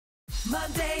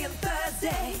Monday and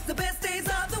Thursday, the best days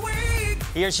of the week.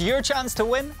 Here's your chance to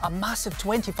win a massive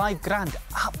 25 grand,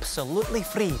 absolutely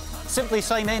free. Simply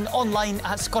sign in online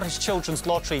at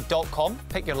ScottishChildren'sLottery.com,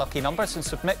 pick your lucky numbers and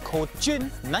submit code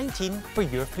JUNE19 for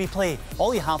your free play.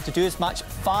 All you have to do is match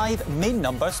 5 main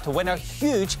numbers to win our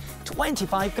huge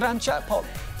 25 grand jackpot.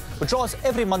 We draws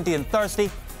every Monday and Thursday.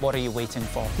 What are you waiting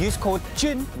for? Use code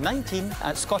JUNE19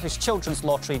 at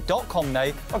ScottishChildren'sLottery.com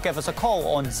now or give us a call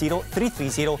on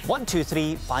 0330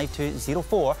 123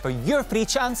 5204 for your free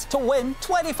chance to win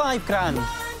 25 grand.